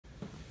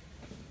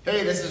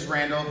Hey, this is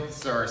Randall. This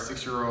is our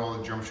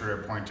 6-year-old German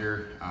Short-Haired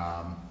Pointer.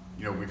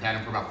 We've had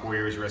him for about 4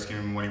 years, rescued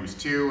him when he was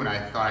 2, and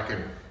I thought I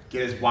could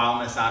get his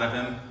wildness out of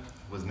him.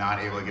 Was not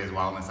able to get his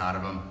wildness out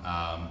of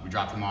him. We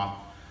dropped him off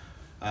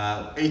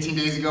 18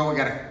 days ago. We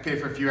got to pay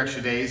for a few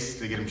extra days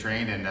to get him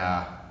trained, and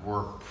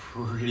we're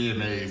pretty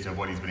amazed at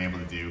what he's been able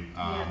to do.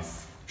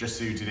 Yes. Just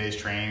through today's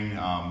training,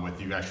 with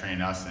you guys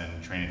training us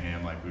and training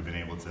him, like we've been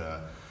able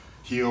to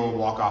heel,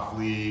 walk off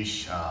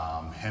leash,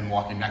 him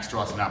walking next to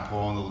us and not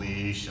pulling the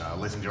leash,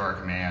 listen to our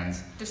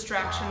commands.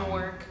 Distraction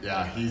work.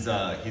 Yeah, he's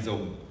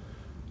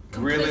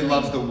really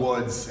loves the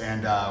woods,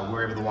 and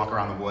we're able to walk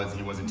around the woods.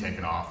 He wasn't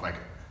taking off. Like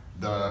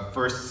the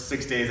first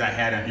 6 days I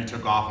had him, he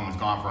took off and was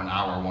gone for an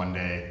hour one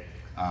day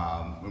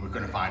when we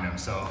couldn't find him.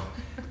 So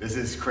this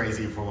is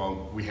crazy for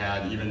what we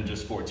had even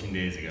just 14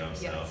 days ago.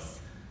 So Yes.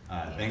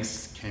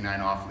 thanks Canine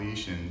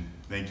Off-Leash, and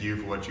thank you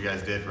for what you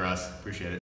guys did for us. Appreciate it.